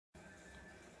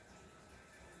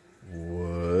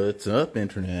What's up,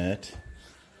 internet?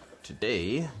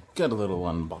 Today, got a little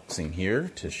unboxing here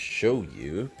to show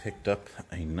you. Picked up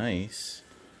a nice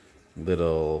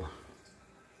little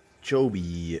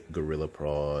Joby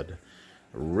GorillaPod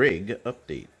Rig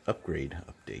upgrade.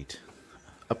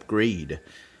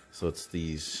 So it's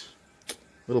these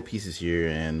little pieces here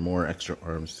and more extra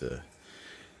arms to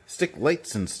stick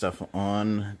lights and stuff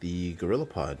on the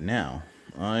GorillaPod. Now,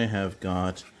 I have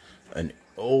got an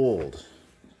old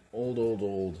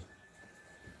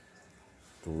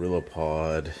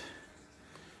GorillaPod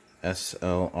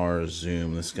SLR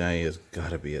Zoom. This guy has got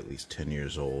to be at least 10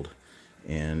 years old,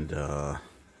 and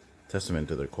testament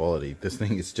to their quality. This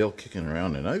thing is still kicking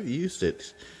around, and I've used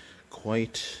it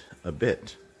quite a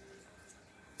bit.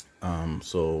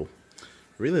 So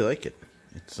really like it.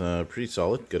 It's pretty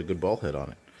solid. Got a good ball head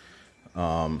on it.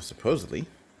 Supposedly,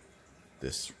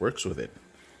 this works with it,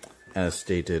 as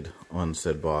stated on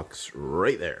said box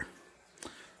right there.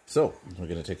 So we're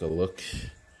going to take a look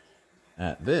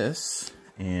at this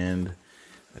and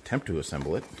attempt to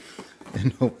assemble it,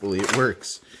 and hopefully it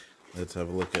works. Let's have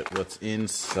a look at what's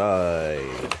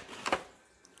inside.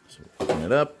 So open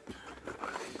it up.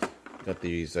 Got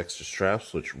these extra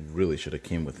straps, which really should have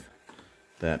came with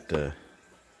that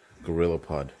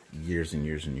GorillaPod years and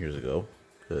years and years ago,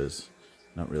 because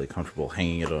not really comfortable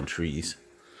hanging it on trees.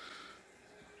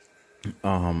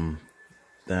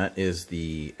 That is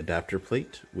the adapter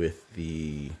plate with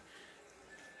the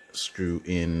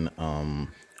screw-in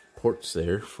ports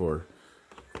there for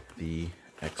the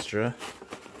extra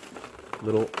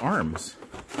little arms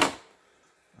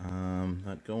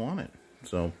that go on it.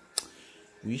 So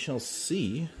we shall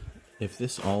see if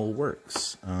this all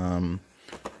works.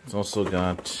 It's also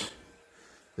got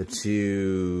the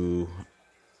two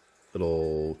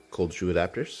little cold shoe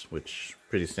adapters, which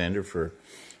pretty standard for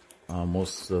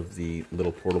most of the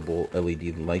little portable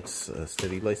LED lights,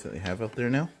 steady lights that they have out there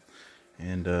now.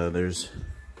 And there's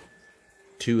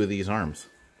two of these arms.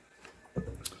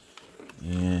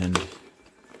 And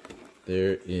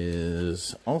there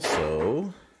is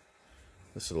also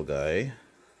this little guy,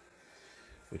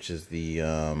 which is the,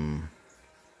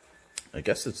 I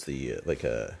guess it's the, like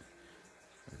a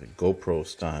GoPro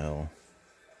style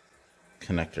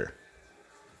connector.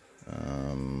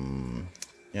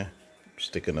 Yeah.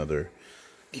 Stick another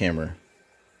camera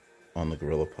on the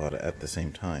GorillaPod at the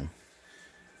same time.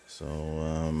 So,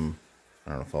 I don't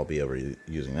know if I'll be ever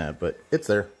using that, but it's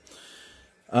there.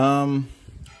 Let's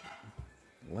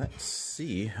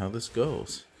see how this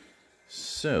goes.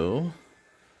 So,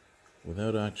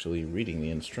 without actually reading the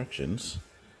instructions,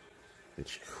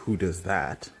 which, who does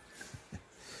that?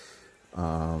 You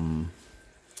know,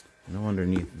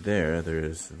 underneath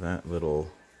there's that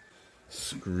little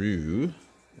screw,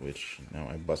 which now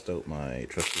I bust out my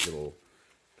trusty little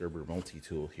Gerber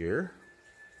multi-tool here.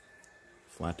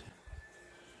 Flat.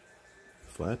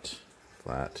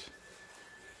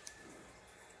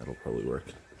 That'll probably work.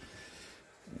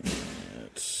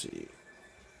 Let's see.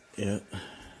 Yeah.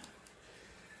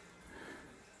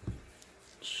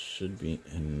 Should be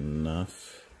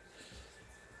enough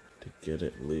to get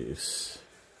it loose.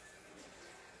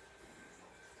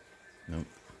 Nope.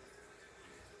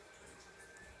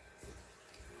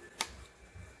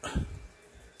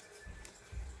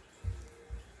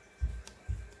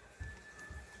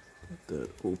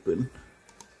 That open.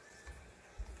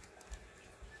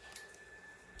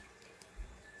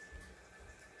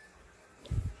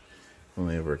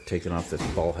 Only ever taken off this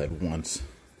ball head once.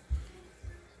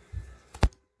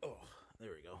 Oh, there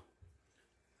we go.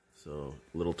 So,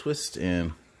 little twist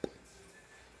and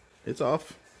it's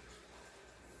off.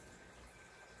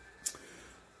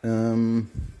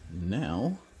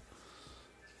 Now,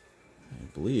 I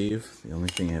believe the only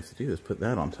thing I have to do is put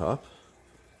that on top.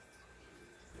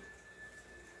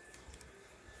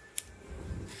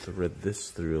 Thread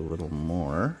this through a little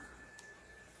more.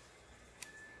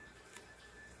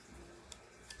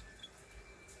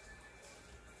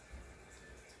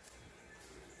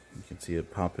 You can see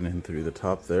it popping in through the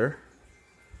top there.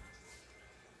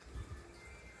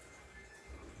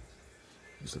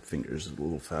 Use the fingers a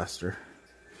little faster.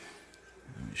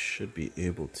 And we should be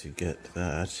able to get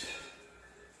that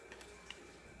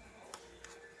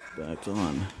back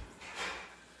on.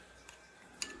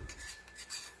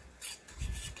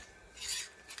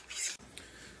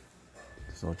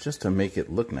 So just to make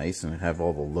it look nice and have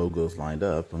all the logos lined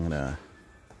up, I'm gonna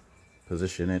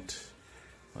position it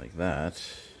like that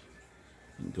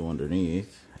and go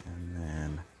underneath, and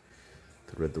then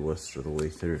thread the rest of the way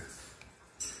through,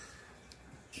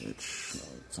 which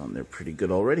it's on there pretty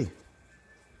good already.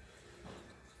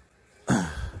 All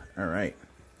right,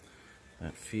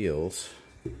 that feels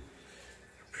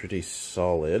pretty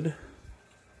solid.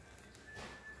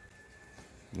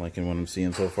 I'm liking what I'm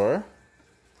seeing so far.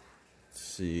 Let's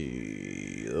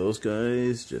see, those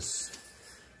guys just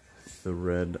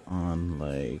thread on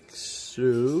like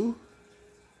so.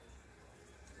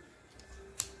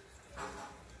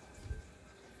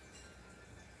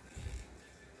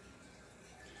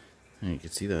 And you can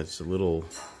see that it's a little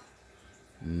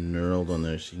knurled on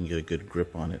there, so you can get a good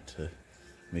grip on it to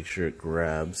make sure it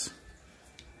grabs.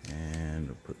 And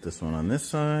we'll put this one on this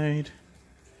side.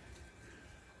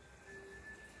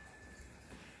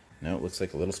 Now it looks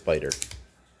like a little spider.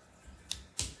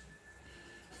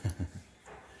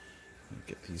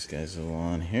 Get these guys all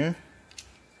on here.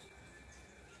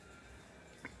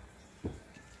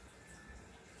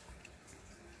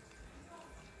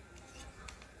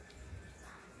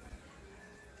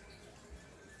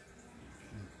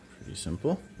 Pretty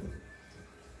simple.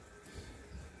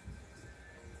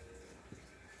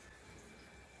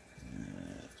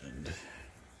 And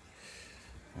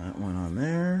that one on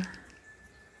there.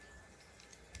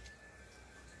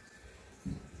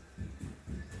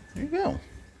 There you go.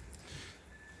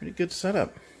 Pretty good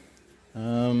setup.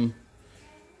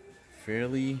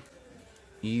 Fairly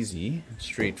easy,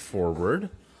 straightforward.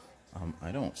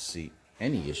 I don't see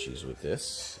any issues with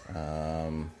this.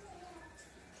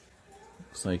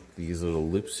 Looks like these little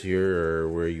loops here are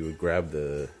where you would grab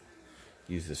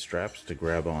use the straps to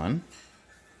grab on.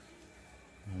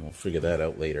 And we'll figure that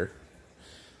out later.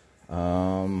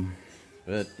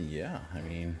 But yeah, I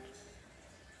mean,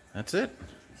 that's it.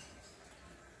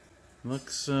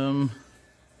 Looks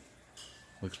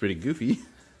pretty goofy,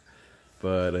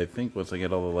 but I think once I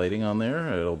get all the lighting on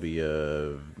there, it'll be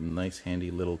a nice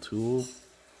handy little tool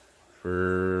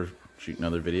for shooting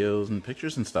other videos and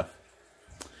pictures and stuff.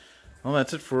 Well,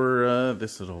 that's it for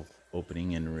this little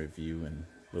opening and review and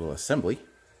little assembly.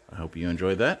 I hope you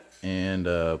enjoyed that, and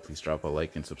please drop a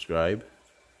like and subscribe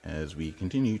as we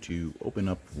continue to open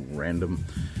up random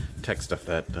tech stuff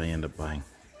that I end up buying.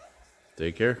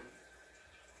 Take care.